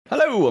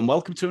Hello and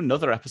welcome to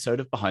another episode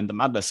of Behind the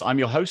Madness. I'm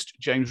your host,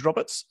 James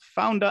Roberts,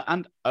 founder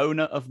and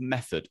owner of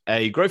Method,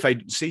 a growth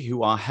agency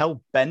who are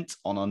hell-bent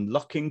on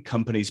unlocking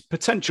companies'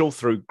 potential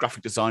through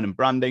graphic design and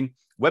branding,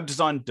 web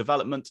design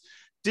development,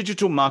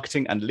 digital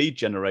marketing and lead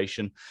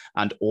generation,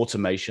 and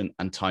automation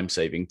and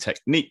time-saving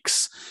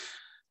techniques.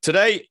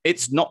 Today,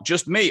 it's not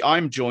just me.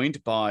 I'm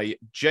joined by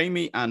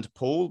Jamie and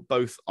Paul,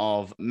 both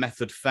of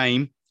Method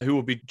fame, who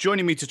will be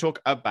joining me to talk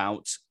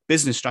about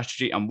business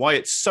strategy and why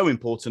it's so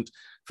important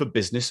for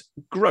business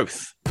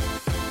growth.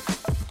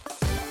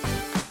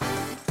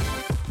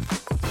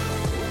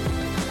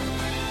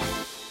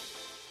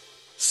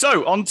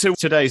 So on to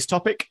today's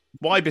topic,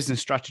 why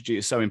business strategy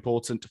is so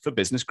important for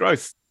business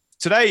growth.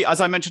 Today, as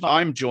I mentioned,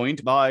 I'm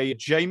joined by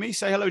Jamie.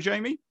 Say hello,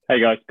 Jamie.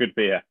 Hey guys, good to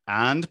be here.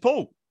 And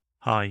Paul.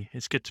 Hi,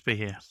 it's good to be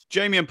here.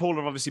 Jamie and Paul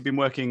have obviously been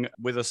working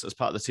with us as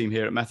part of the team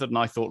here at Method, and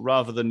I thought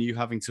rather than you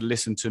having to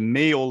listen to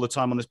me all the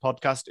time on this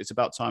podcast, it's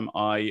about time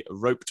I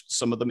roped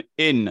some of them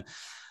in.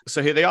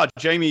 So here they are.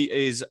 Jamie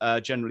is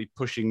generally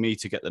pushing me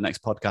to get the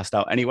next podcast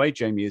out anyway.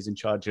 Jamie is in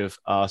charge of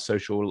our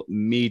social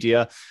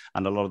media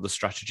and a lot of the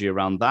strategy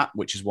around that,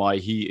 which is why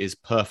he is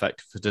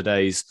perfect for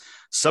today's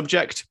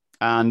subject.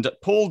 And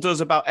Paul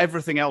does about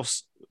everything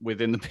else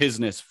within the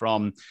business,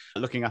 from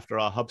looking after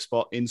our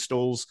HubSpot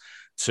installs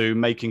to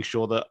making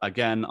sure that,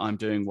 again, I'm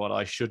doing what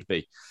I should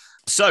be.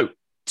 So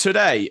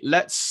today,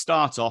 let's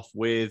start off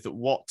with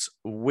what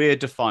we're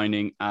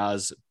defining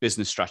as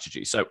business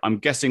strategy. So I'm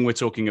guessing we're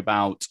talking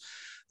about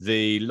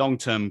the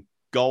long-term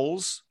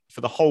goals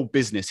for the whole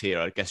business here,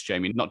 I guess,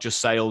 Jamie, not just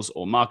sales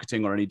or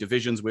marketing or any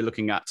divisions. We're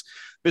looking at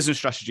business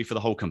strategy for the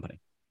whole company.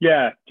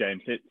 Yeah,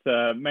 James,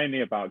 it's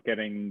mainly about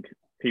getting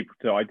people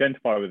to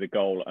identify with a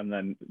goal and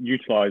then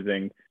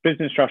utilizing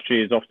business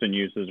strategy is often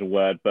used as a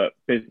word, but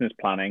business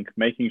planning,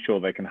 making sure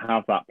they can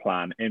have that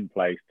plan in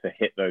place to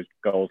hit those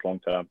goals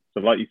long-term.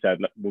 So like you said,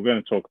 we're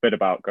going to talk a bit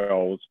about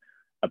goals,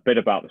 a bit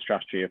about the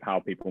strategy of how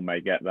people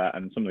may get there,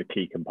 and some of the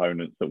key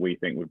components that we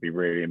think would be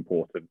really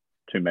important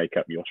to make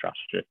up your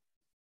strategy.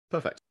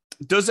 Perfect.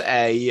 Does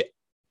a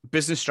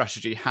business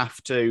strategy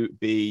have to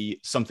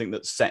be something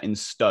that's set in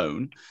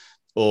stone,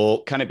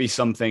 or can it be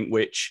something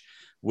which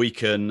we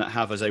can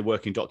have as a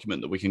working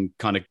document that we can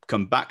kind of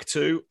come back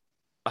to?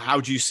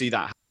 How do you see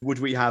that? Would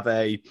we have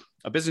a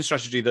business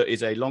strategy that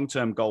is a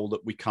long-term goal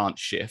that we can't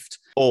shift,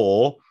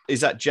 or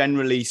is that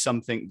generally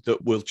something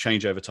that will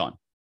change over time?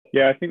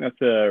 Yeah, I think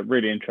that's a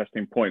really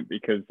interesting point,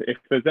 because if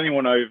there's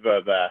anyone over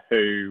there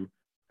who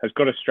has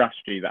got a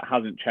strategy that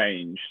hasn't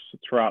changed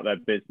throughout their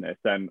business,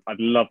 then I'd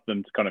love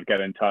them to kind of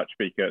get in touch,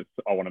 because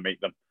I want to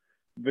meet them.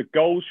 The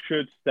goals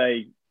should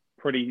stay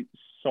pretty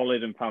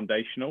solid and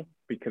foundational,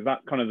 because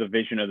that's kind of the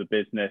vision of the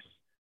business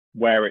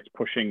where it's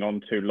pushing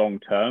on to long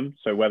term.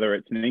 So whether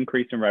it's an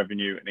increase in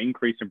revenue, an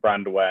increase in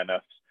brand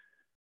awareness,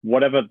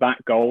 whatever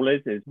that goal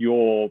is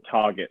your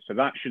target. So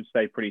that should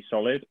stay pretty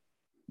solid.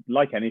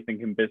 Like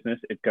anything in business,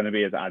 it's going to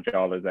be as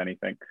agile as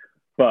anything.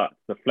 But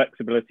the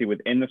flexibility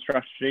within the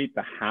strategy,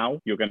 the how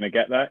you're going to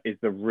get there, is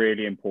the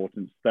really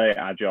important. Stay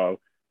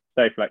agile,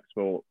 stay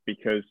flexible,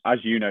 because as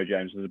you know,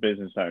 James, as a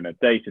business owner,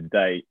 day to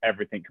day,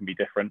 everything can be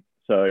different.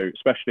 So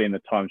especially in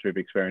the times we've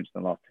experienced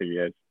in the last 2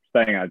 years,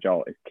 staying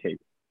agile is key.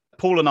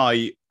 Paul and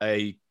I,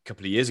 a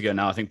couple of years ago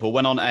now, I think, Paul,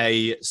 went on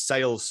a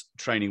sales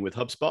training with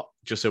HubSpot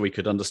just so we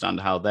could understand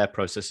how their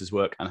processes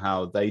work and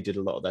how they did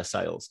a lot of their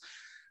sales.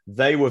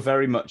 They were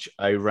very much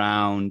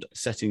around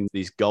setting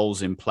these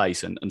goals in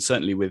place, and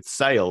certainly with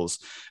sales,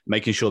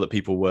 making sure that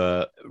people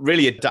were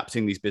really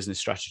adapting these business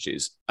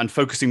strategies and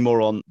focusing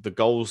more on the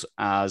goals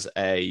as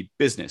a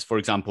business. For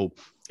example,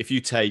 if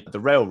you take the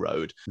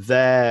railroad,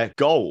 their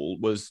goal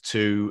was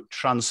to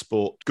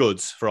transport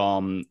goods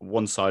from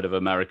one side of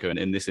America, and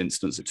in this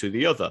instance, to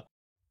the other.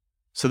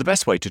 So the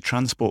best way to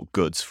transport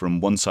goods from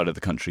one side of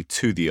the country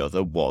to the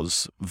other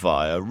was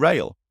via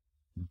rail.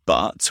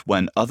 But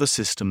when other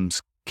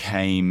systems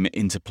came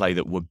into play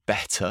that were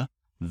better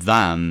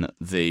than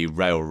the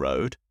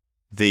railroad,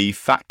 the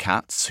fat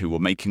cats who were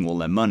making all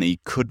their money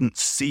couldn't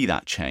see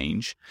that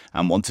change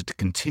and wanted to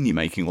continue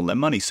making all their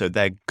money. So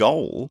their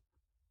goal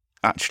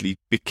actually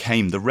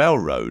became the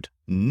railroad,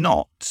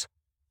 not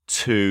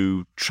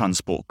to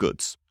transport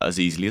goods as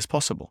easily as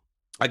possible.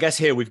 I guess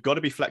here we've got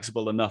to be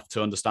flexible enough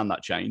to understand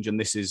that change. And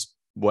this is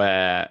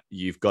where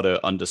you've got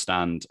to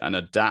understand and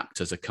adapt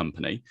as a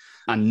company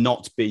and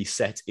not be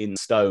set in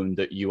stone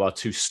that you are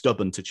too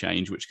stubborn to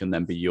change, which can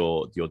then be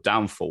your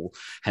downfall.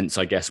 Hence,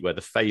 I guess, where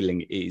the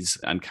failing is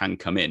and can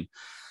come in.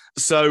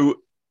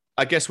 So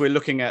I guess we're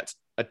looking at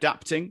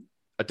adapting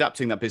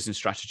that business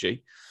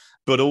strategy,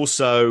 but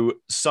also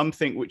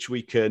something which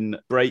we can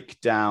break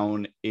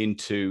down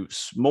into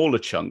smaller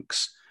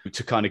chunks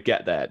to kind of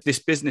get there. This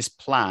business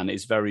plan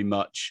is very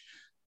much,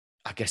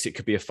 I guess it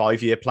could be a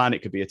 5-year plan,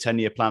 it could be a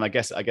 10-year plan. I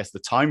guess the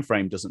time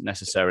frame doesn't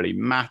necessarily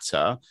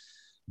matter,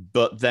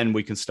 but then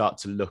we can start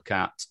to look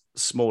at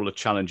smaller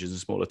challenges and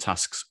smaller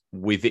tasks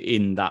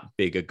within that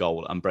bigger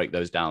goal and break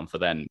those down for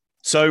then.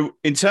 So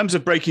in terms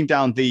of breaking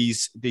down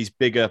these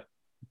bigger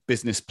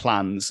business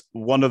plans,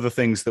 one of the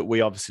things that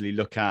we obviously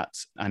look at,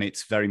 and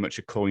it's very much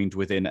coined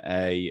within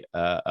a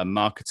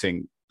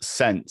marketing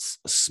sense,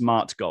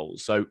 SMART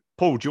goals. So,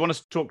 Paul, do you want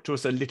to talk to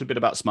us a little bit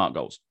about SMART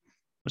goals?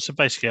 So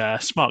basically, a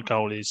SMART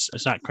goal is an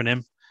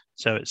acronym.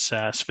 So it's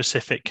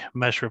specific,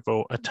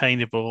 measurable,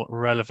 attainable,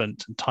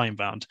 relevant, and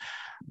time-bound.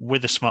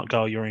 With a SMART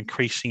goal, you're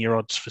increasing your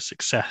odds for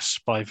success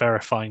by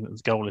verifying that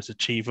the goal is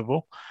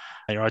achievable.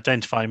 You're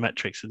identifying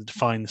metrics that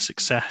define the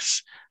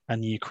success,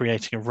 and you're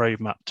creating a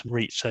roadmap to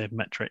reach those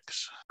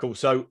metrics. Cool.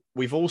 So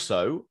we've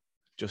also,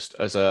 just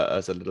as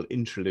a little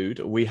interlude,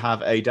 we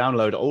have a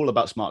download all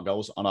about SMART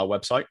goals on our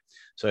website.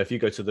 So if you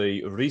go to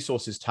the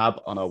resources tab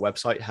on our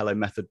website,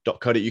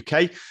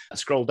 hellomethod.co.uk,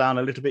 scroll down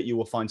a little bit, you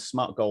will find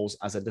SMART goals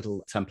as a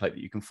little template that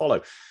you can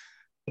follow.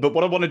 But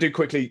what I want to do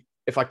quickly,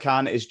 if I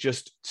can, is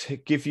just to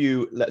give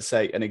you, let's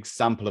say, an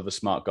example of a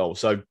SMART goal.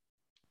 So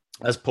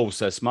as Paul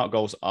says, SMART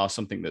goals are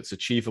something that's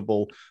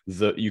achievable,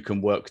 that you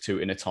can work to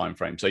in a time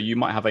frame. So you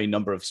might have a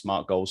number of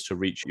SMART goals to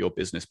reach your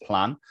business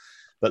plan.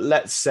 But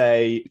let's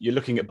say you're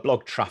looking at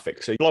blog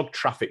traffic. So blog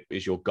traffic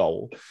is your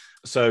goal.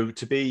 So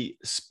to be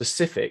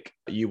specific,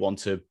 you want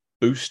to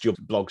boost your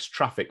blog's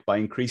traffic by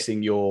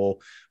increasing your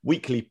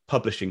weekly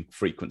publishing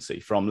frequency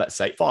from, let's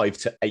say, 5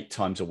 to 8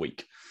 times a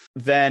week.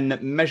 Then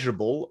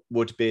measurable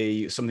would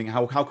be something,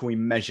 how can we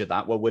measure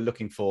that? Well, we're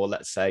looking for,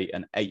 let's say,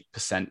 an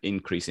 8%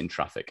 increase in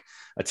traffic.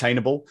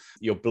 Attainable,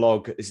 your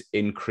blog is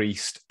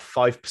increased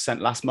 5%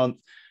 last month.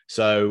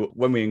 So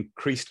when we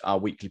increased our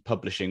weekly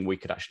publishing, we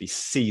could actually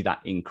see that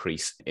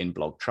increase in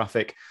blog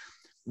traffic.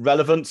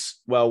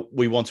 Relevance, well,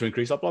 we want to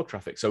increase our blog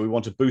traffic. So we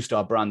want to boost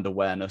our brand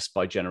awareness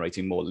by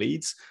generating more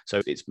leads.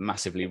 So it's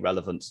massively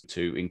relevant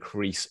to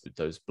increase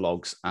those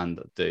blogs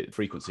and the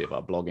frequency of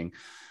our blogging.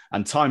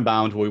 And time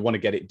bound, we want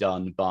to get it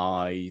done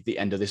by the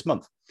end of this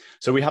month.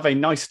 So we have a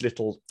nice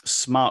little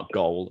SMART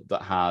goal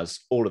that has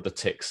all of the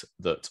ticks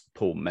that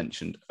Paul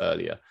mentioned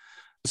earlier.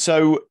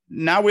 So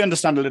now we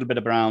understand a little bit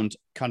around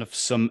kind of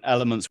some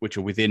elements which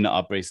are within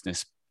our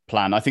business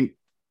plan. I think,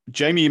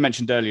 Jamie, you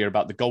mentioned earlier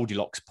about the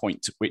Goldilocks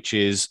point, which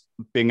is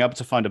being able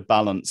to find a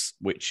balance,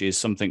 which is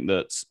something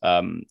that's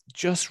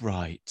just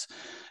right,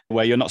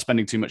 where you're not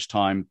spending too much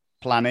time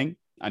planning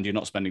and you're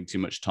not spending too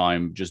much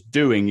time just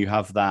doing. You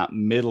have that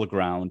middle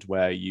ground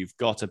where you've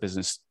got a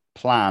business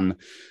plan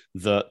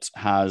that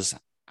has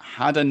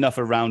had enough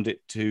around it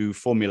to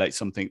formulate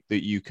something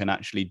that you can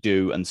actually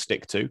do and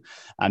stick to.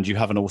 And you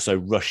haven't also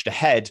rushed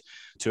ahead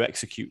to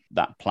execute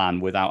that plan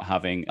without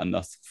having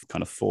enough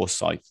kind of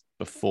foresight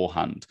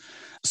beforehand.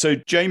 So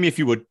Jamie, if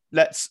you would,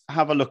 let's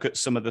have a look at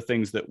some of the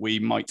things that we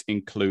might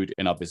include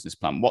in our business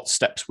plan. What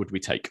steps would we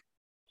take?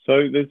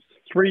 So there's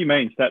 3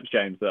 main steps,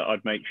 James, that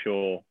I'd make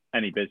sure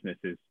any business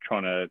is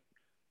trying to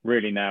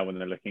really nail when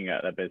they're looking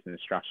at their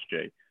business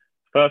strategy.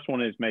 First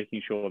one is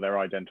making sure they're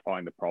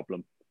identifying the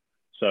problem.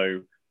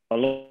 So a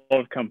lot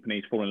of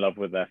companies fall in love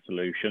with their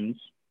solutions,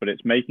 but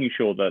it's making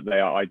sure that they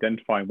are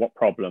identifying what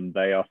problem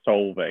they are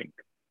solving.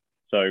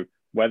 So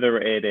whether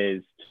it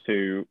is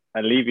to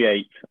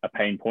alleviate a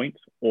pain point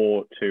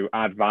or to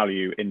add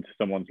value into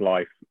someone's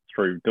life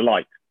through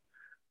delight,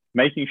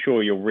 making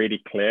sure you're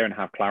really clear and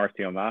have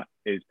clarity on that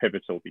is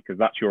pivotal, because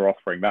that's your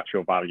offering, that's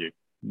your value.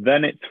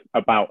 Then it's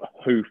about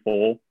who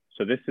for.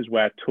 So this is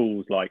where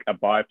tools like a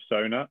buyer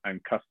persona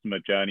and customer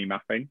journey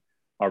mapping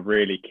are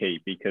really key,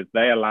 because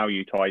they allow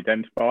you to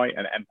identify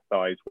and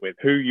empathize with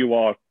who you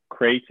are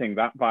creating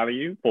that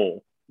value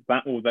for.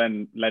 That will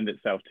then lend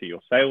itself to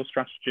your sales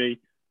strategy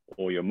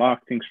or your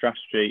marketing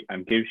strategy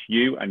and gives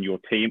you and your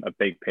team a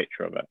big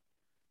picture of it.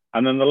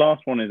 And then the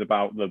last one is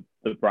about the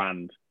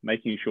brand,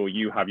 making sure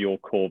you have your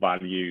core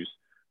values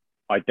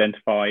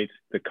identified,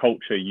 the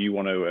culture you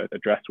want to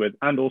address with,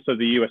 and also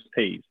the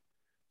USPs.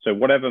 So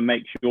whatever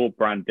makes your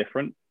brand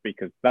different,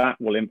 because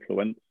that will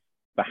influence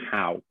the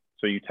how.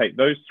 So you take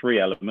those 3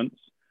 elements,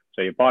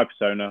 so your buyer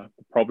persona,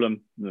 the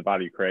problem, the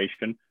value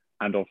creation,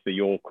 and obviously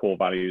your core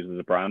values as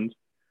a brand,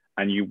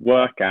 and you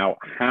work out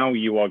how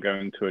you are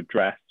going to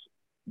address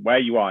where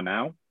you are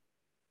now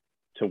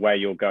to where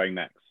you're going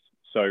next.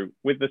 So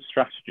with the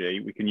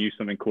strategy, we can use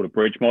something called a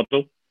bridge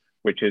model,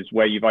 which is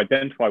where you've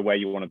identified where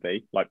you want to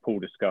be, like Paul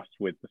discussed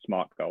with the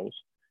SMART goals.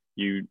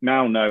 You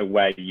now know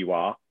where you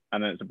are,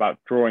 and then it's about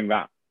drawing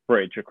that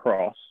bridge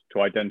across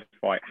to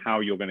identify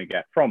how you're going to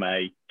get from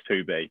A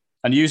to B.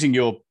 And using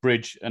your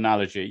bridge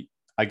analogy,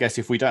 I guess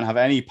if we don't have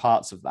any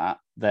parts of that,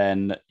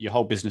 then your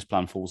whole business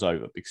plan falls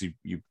over, because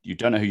you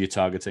don't know who you're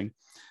targeting.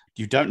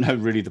 You don't know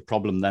really the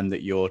problem then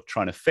that you're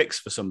trying to fix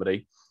for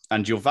somebody.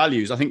 And your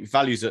values, I think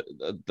values are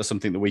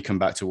something that we come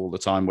back to all the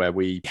time, where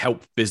we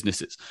help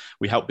businesses.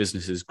 We help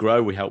businesses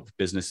grow. We help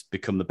business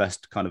become the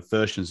best kind of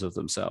versions of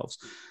themselves.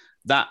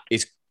 That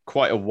is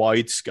quite a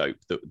wide scope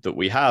that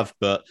we have,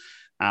 but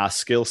our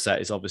skill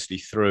set is obviously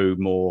through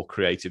more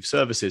creative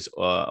services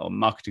or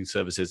marketing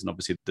services, and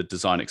obviously the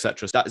design,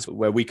 etc. So that is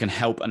where we can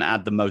help and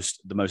add the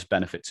most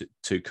benefit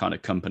to kind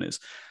of companies.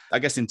 I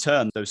guess in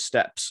turn, those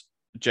steps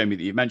Jamie,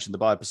 that you mentioned, the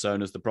buyer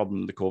personas, the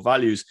problem, the core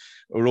values,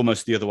 are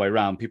almost the other way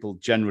around. People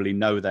generally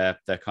know their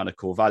kind of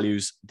core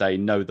values. They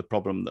know the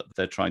problem that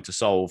they're trying to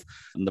solve,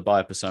 and the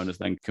buyer personas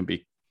then can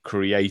be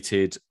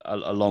created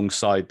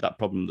alongside that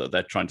problem that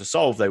they're trying to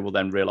solve. They will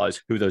then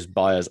realize who those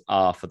buyers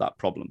are for that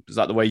problem. Is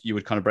that the way you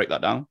would kind of break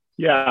that down?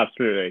 Yeah,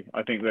 absolutely.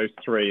 I think those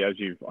three, as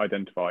you've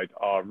identified,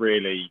 are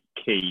really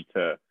key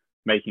to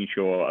making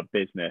sure a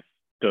business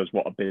does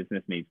what a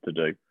business needs to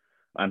do.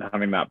 And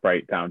having that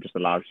breakdown just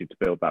allows you to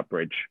build that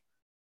bridge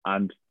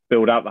and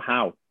build out the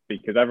how,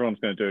 because everyone's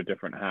going to do a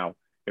different how.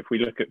 If we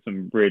look at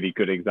some really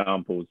good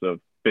examples of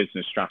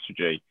business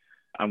strategy,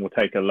 and we'll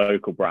take a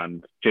local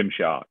brand,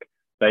 Gymshark,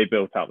 they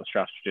built out the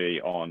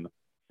strategy on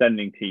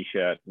sending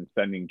t-shirts and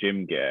sending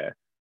gym gear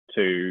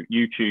to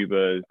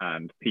YouTubers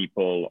and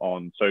people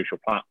on social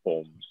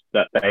platforms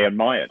that they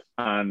admired.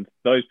 And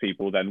those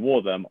people then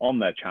wore them on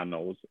their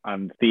channels,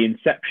 and the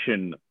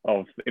inception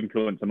of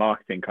influencer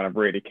marketing kind of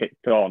really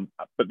kicked on.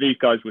 But these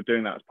guys were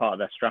doing that as part of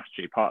their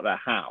strategy, part of their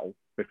how,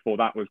 before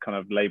that was kind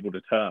of labeled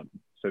a term.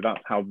 So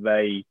that's how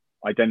they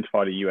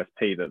identified a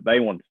USP that they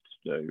wanted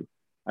to do,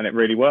 and it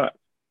really worked.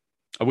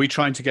 Are we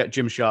trying to get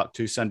Gymshark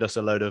to send us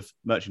a load of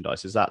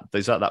merchandise? Is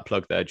that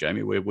plug there,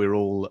 Jamie? We're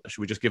all.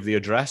 Should we just give the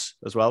address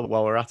as well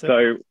while we're at it?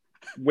 So,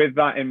 with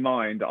that in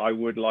mind, I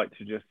would like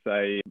to just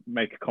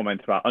make a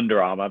comment about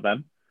Under Armour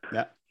then.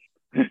 Yeah.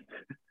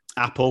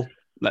 Apple.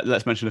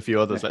 Let's mention a few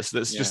others. Let's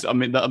just. I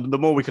mean, the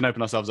more we can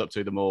open ourselves up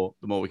to, the more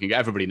we can get.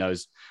 Everybody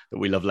knows that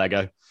we love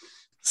Lego,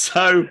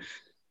 so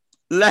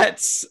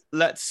let's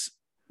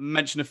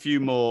mention a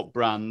few more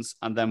brands,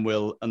 and then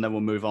we'll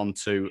move on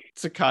to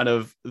kind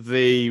of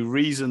the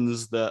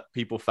reasons that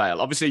people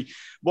fail. Obviously,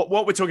 what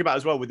we're talking about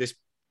as well with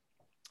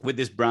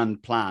this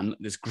brand plan,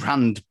 this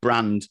grand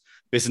brand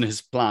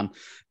business plan,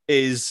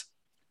 is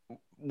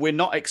we're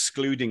not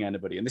excluding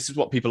anybody. And this is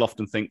what people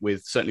often think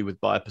certainly with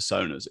buyer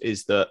personas,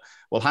 is that,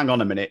 well, hang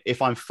on a minute,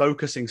 if I'm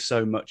focusing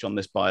so much on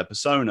this buyer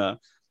persona,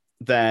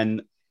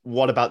 then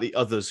what about the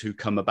others who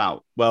come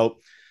about? Well,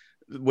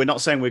 we're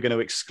not saying we're going to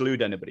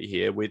exclude anybody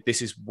here.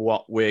 This is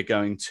what we're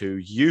going to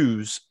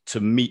use to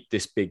meet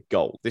this big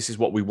goal. This is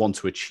what we want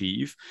to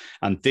achieve.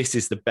 And this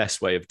is the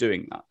best way of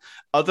doing that.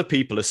 Other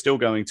people are still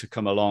going to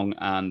come along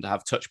and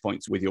have touch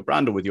points with your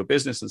brand or with your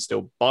business and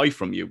still buy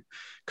from you,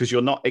 because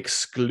you're not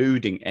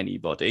excluding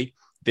anybody.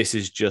 This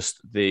is just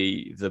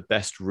the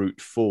best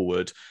route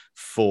forward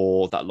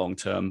for that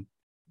long-term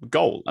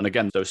goal. And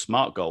again, those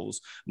SMART goals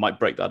might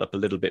break that up a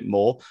little bit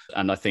more.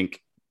 And I think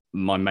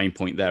my main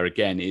point there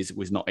again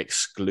was not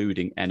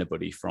excluding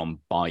anybody from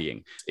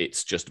buying.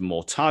 It's just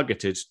more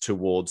targeted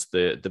towards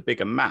the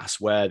bigger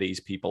mass where these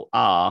people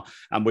are.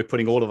 And we're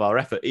putting all of our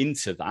effort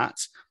into that.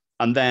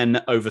 And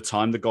then over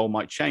time, the goal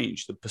might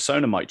change. The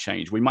persona might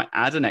change. We might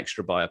add an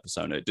extra buyer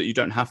persona. You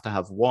don't have to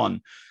have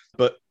one,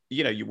 but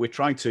we're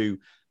trying to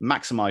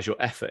maximize your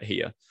effort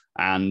here.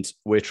 And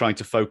we're trying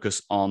to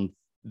focus on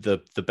the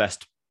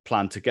best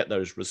plan to get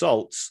those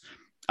results.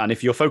 And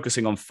if you're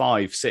focusing on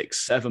 5,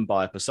 6, 7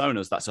 buyer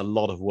personas, that's a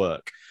lot of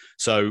work.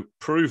 So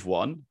prove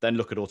one, then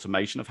look at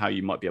automation of how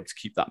you might be able to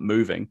keep that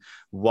moving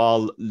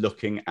while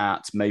looking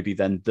at maybe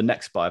then the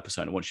next buyer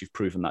persona once you've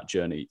proven that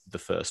journey the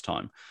first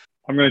time.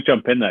 I'm going to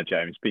jump in there,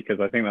 James, because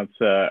I think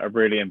that's a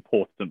really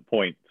important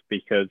point,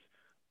 because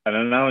an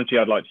analogy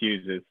I'd like to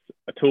use is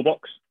a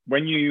toolbox.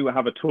 When you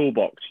have a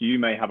toolbox, you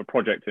may have a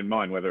project in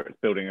mind, whether it's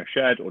building a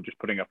shed or just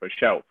putting up a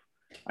shelf,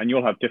 and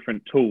you'll have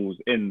different tools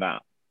in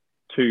that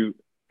to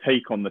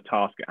take on the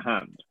task at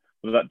hand.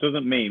 But that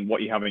doesn't mean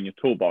what you have in your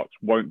toolbox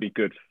won't be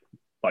good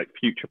for like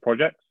future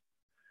projects,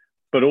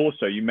 but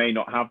also you may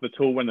not have the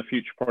tool when the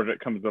future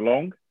project comes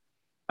along.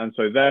 And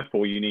so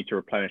therefore you need to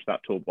replenish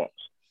that toolbox.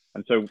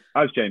 And so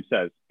as James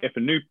says, if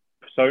a new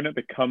persona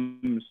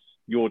becomes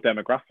your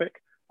demographic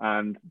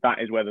and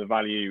that is where the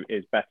value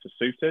is better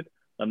suited,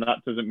 then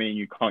that doesn't mean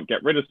you can't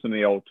get rid of some of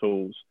the old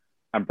tools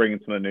and bring in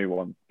some of the new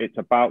ones. It's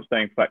about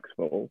staying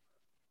flexible,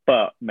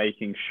 but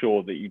making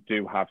sure that you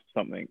do have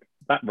something,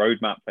 that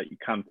roadmap that you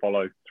can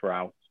follow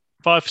throughout.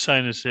 Buyer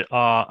personas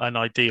are an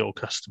ideal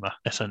customer,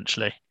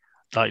 essentially.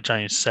 Like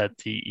James said,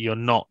 you're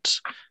not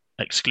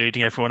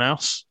excluding everyone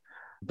else,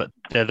 but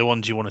they're the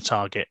ones you want to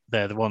target.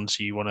 They're the ones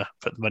you want to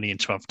put the money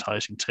into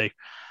advertising to.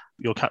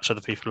 You'll catch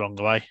other people along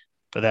the way,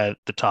 but they're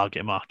the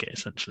target market,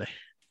 essentially.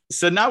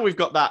 So now we've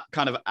got that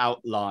kind of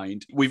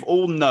outlined. We've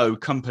all know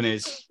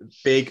companies,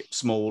 big,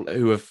 small,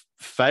 who have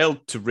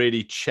failed to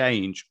really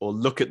change or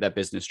look at their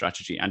business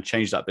strategy and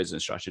change that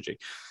business strategy.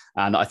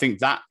 And I think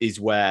that is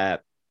where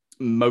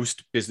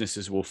most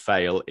businesses will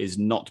fail, is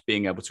not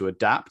being able to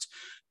adapt.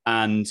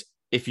 And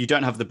if you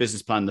don't have the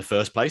business plan in the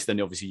first place,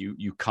 then obviously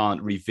you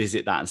can't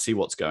revisit that and see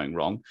what's going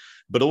wrong.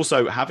 But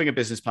also having a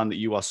business plan that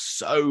you are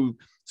so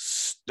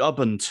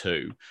stubborn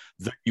to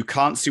that you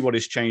can't see what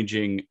is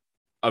changing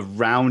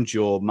around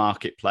your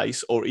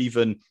marketplace or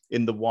even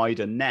in the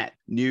wider net.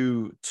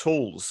 New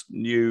tools,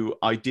 new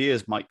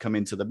ideas might come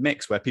into the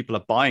mix where people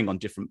are buying on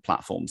different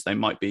platforms. They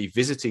might be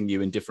visiting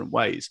you in different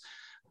ways,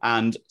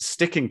 and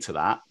sticking to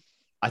that,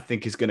 I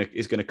think, is going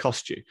to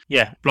cost you.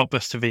 Yeah,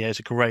 Blockbuster VA is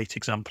a great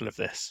example of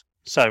this.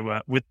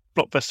 So with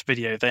Blockbuster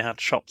Video, they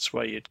had shops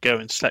where you'd go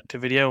and select a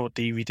video or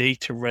DVD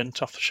to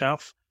rent off the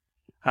shelf.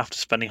 After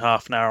spending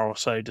half an hour or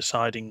so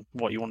deciding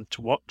what you wanted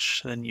to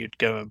watch, then you'd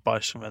go and buy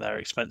some of their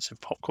expensive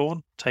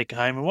popcorn, take it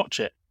home and watch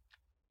it.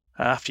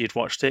 After you'd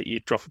watched it,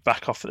 you'd drop it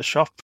back off at the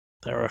shop.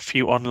 There are a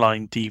few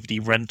online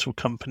DVD rental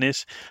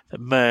companies that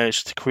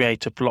merged to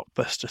create a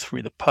Blockbuster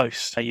through the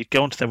post. You'd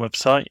go onto their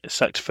website,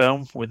 select a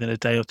film, within a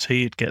day or two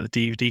you'd get the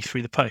DVD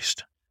through the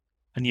post.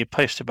 And you'd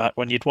post it back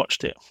when you'd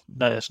watched it.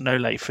 There's no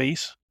late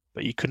fees,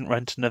 but you couldn't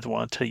rent another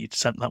one until you'd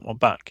sent that one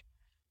back.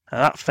 And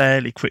that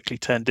fairly quickly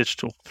turned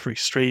digital through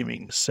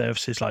streaming.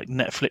 Services like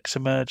Netflix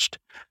emerged,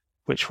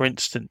 which were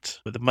instant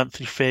with a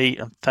monthly fee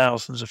and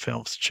thousands of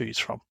films to choose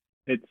from.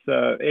 It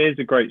is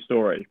a great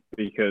story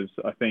because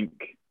I think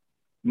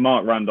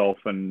Mark Randolph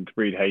and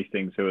Reed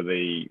Hastings, who are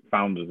the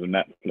founders of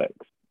Netflix,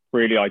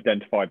 really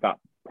identified that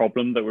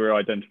problem that we were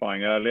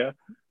identifying earlier.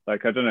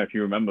 Like, I don't know if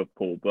you remember,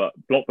 Paul, but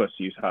Blockbuster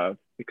used to have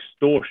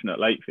extortionate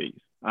late fees,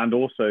 and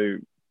also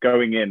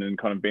going in and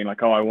kind of being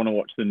like, oh, I want to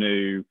watch the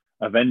new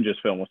Avengers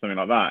film or something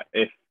like that.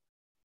 If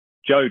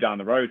Joe down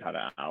the road had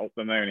it out,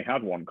 then they only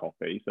had one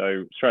copy.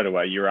 So straight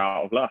away, you're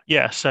out of luck.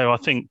 Yeah, so I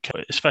think,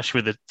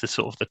 especially with the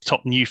sort of the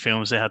top new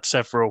films, they had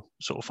several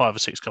sort of 5 or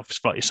 6 copies.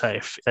 Like you say,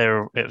 if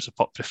it was a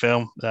popular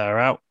film, they're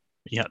out.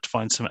 You had to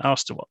find something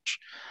else to watch.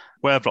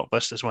 Where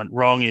Blockbusters went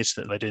wrong is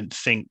that they didn't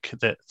think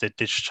that the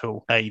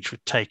digital age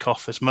would take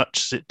off as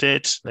much as it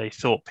did. They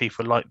thought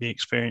people liked the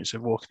experience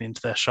of walking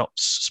into their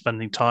shops,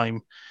 spending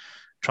time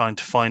trying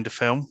to find a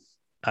film,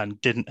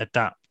 and didn't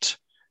adapt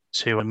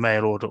to a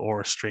mail order or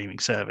a streaming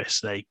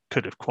service. They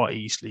could have quite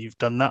easily have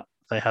done that.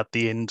 They had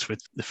the ins with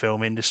the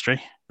film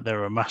industry. They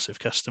were a massive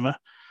customer.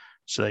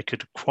 So they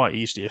could quite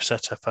easily have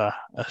set up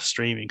a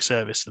streaming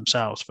service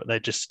themselves, but they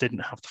just didn't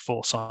have the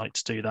foresight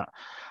to do that.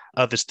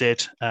 Others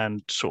did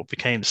and sort of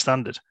became the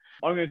standard.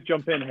 I'm going to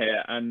jump in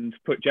here and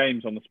put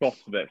James on the spot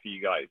a bit for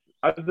you guys.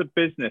 As a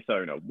business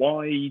owner,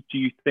 why do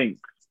you think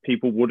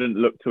people wouldn't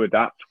look to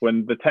adapt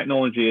when the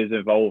technology is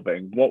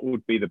evolving? What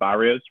would be the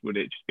barriers? Would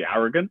it just be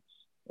arrogance,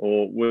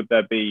 or would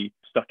there be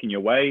stuck in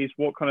your ways?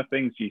 What kind of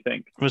things do you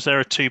think? Was there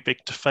a too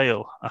big to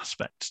fail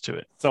aspect to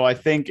it? So I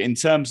think in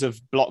terms of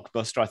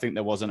Blockbuster, I think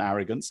there was an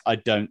arrogance. I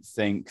don't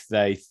think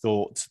they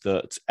thought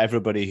that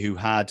everybody who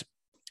had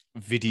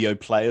video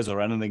players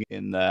or anything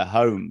in their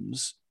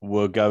homes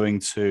were going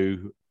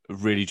to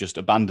really just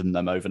abandon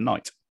them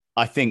overnight.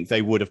 I think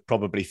they would have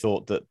probably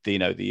thought that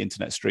the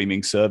internet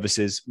streaming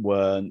services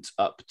weren't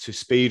up to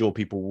speed, or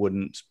people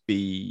wouldn't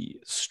be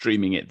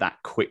streaming it that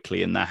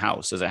quickly in their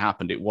house. As it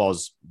happened, it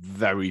was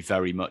very,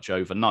 very much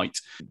overnight.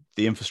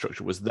 The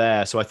infrastructure was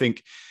there. So I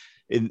think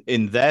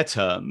in their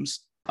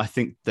terms, I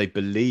think they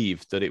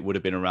believed that it would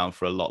have been around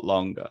for a lot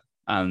longer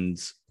and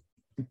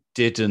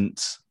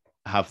didn't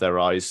have their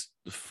eyes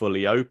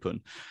fully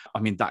open. I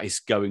mean, that is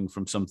going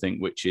from something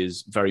which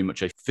is very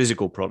much a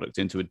physical product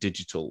into a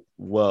digital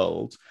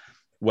world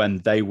when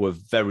they were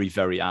very,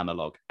 very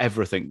analog.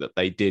 Everything that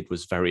they did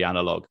was very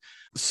analog.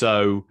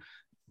 So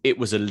it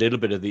was a little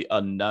bit of the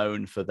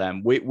unknown for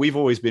them. We've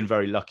always been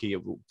very lucky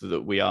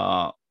that we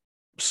are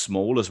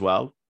small as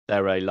well.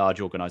 They're a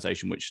large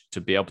organization, which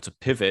to be able to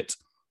pivot,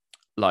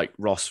 like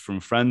Ross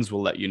from Friends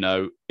will let you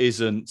know,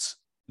 isn't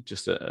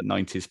just a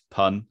 90s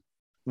pun,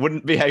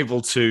 wouldn't be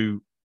able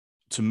to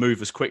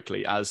move as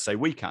quickly as, say,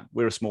 we can.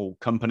 We're a small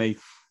company.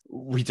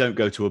 We don't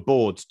go to a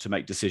board to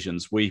make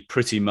decisions. We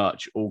pretty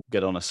much all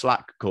get on a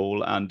Slack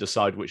call and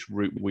decide which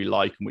route we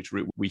like and which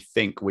route we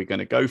think we're going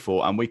to go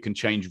for. And we can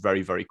change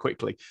very, very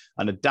quickly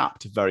and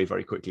adapt very,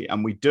 very quickly.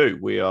 And we do.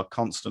 We are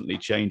constantly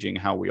changing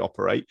how we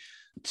operate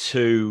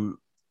to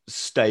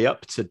stay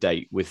up to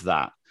date with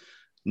that.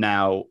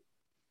 Now,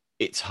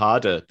 it's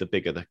harder the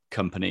bigger the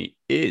company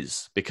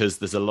is, because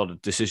there's a lot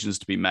of decisions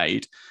to be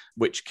made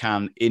which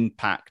can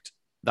impact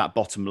that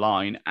bottom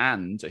line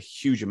and a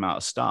huge amount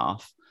of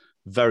staff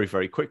very,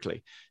 very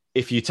quickly.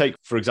 If you take,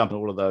 for example,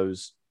 all of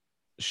those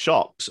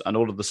shops and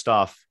all of the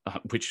staff,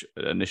 which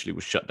initially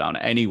was shut down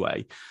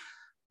anyway,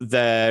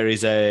 there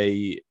is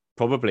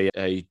probably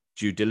a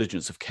due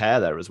diligence of care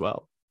there as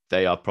well.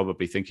 They are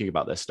probably thinking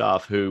about their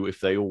staff who,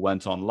 if they all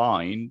went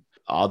online,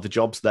 are the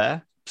jobs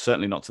there?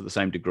 Certainly not to the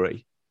same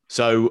degree.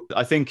 So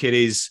I think it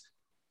is,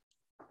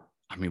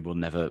 I mean, we'll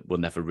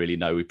never really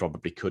know. We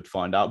probably could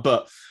find out.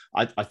 But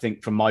I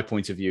think from my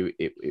point of view,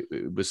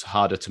 it was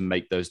harder to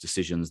make those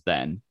decisions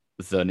then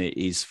than it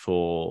is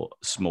for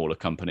smaller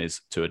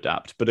companies to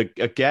adapt. But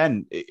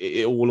again,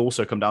 it will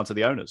also come down to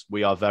the owners.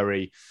 We're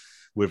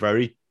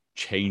very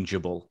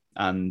changeable,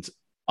 and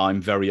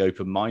I'm very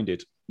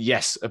open-minded.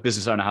 Yes, a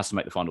business owner has to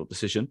make the final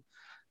decision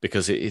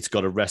because it's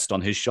got to rest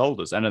on his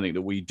shoulders. Anything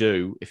that we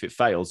do, if it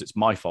fails, it's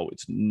my fault.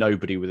 It's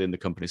nobody within the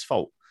company's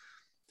fault.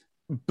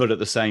 But at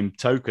the same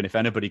token, if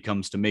anybody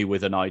comes to me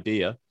with an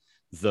idea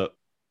that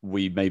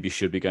we maybe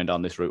should be going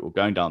down this route or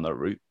going down that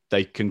route,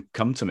 they can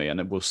come to me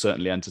and we'll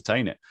certainly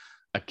entertain it.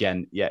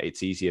 Again, yeah,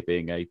 it's easier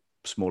being a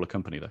smaller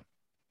company though.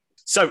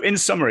 So in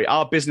summary,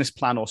 our business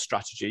plan or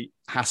strategy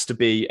has to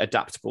be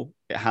adaptable.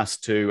 It has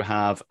to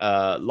have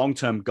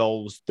long-term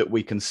goals that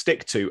we can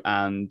stick to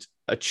and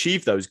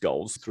achieve those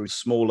goals through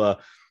smaller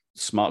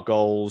SMART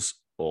goals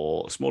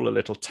or smaller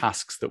little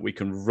tasks that we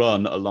can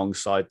run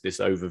alongside this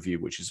overview,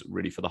 which is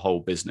really for the whole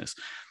business.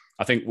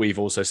 I think we've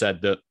also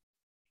said that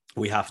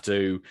we have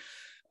to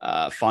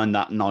find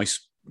that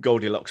nice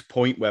Goldilocks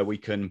point where we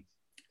can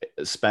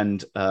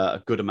spend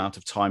a good amount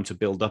of time to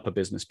build up a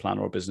business plan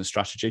or a business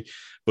strategy,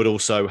 but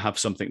also have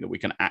something that we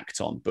can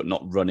act on, but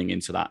not running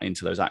into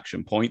those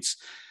action points.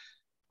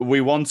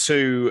 We want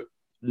to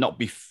not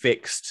be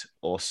fixed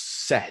or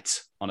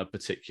set on a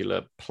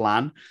particular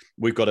plan.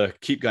 We've got to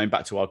keep going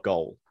back to our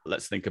goal.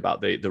 Let's think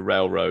about the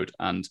railroad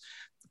and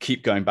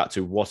keep going back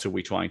to what are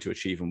we trying to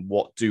achieve and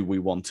what do we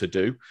want to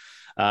do.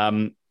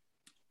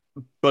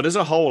 But as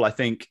a whole, I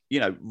think,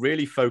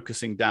 really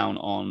focusing down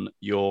on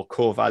your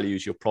core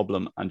values, your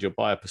problem, and your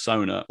buyer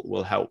persona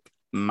will help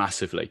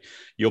massively.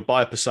 Your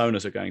buyer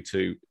personas are going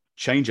to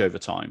change over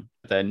time.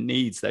 Their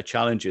needs, their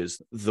challenges,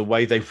 the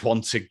way they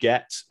want to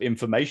get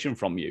information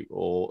from you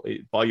or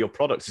buy your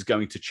products is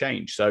going to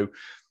change. So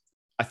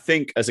I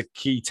think as a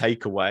key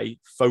takeaway,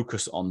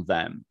 focus on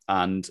them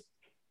and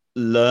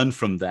learn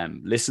from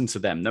them, listen to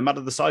them. No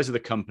matter the size of the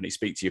company,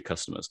 speak to your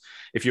customers.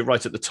 If you're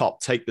right at the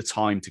top, take the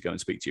time to go and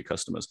speak to your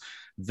customers.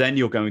 Then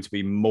you're going to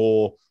be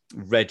more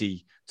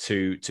ready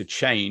to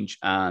change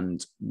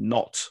and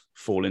not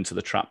fall into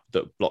the trap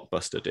that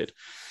Blockbuster did.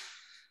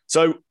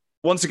 So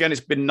once again, it's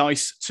been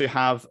nice to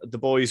have the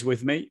boys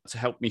with me to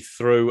help me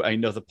through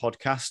another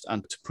podcast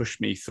and to push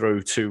me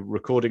through to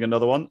recording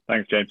another one.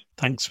 Thanks, James.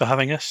 Thanks for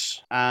having us.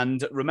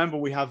 And remember,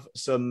 we have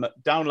some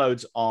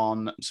downloads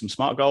on some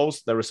SMART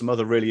goals. There are some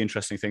other really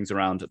interesting things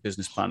around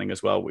business planning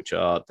as well, which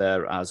are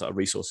there as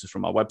resources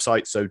from our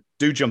website. So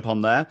do jump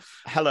on there,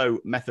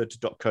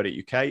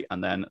 hellomethod.co.uk,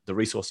 and then the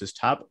resources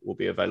tab will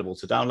be available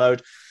to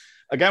download.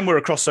 Again, we're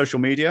across social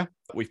media.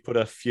 We've put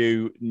a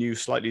few new,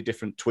 slightly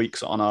different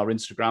tweaks on our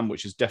Instagram,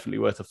 which is definitely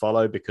worth a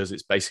follow because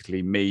it's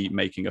basically me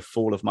making a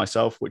fool of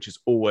myself, which is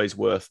always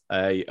worth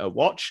a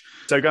watch.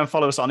 So go and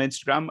follow us on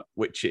Instagram,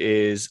 which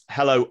is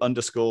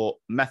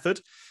hello_method,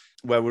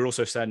 where we're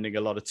also sending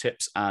a lot of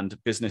tips and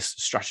business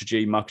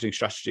strategy, marketing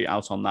strategy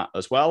out on that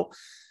as well.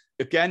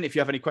 Again, if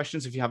you have any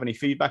questions, if you have any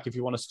feedback, if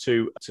you want us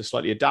to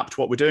slightly adapt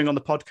what we're doing on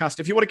the podcast,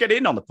 if you want to get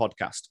in on the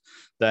podcast,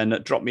 then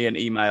drop me an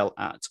email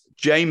at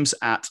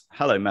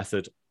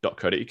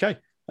james@hellomethod.co.uk.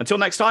 Until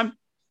next time,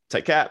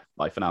 take care.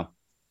 Bye for now.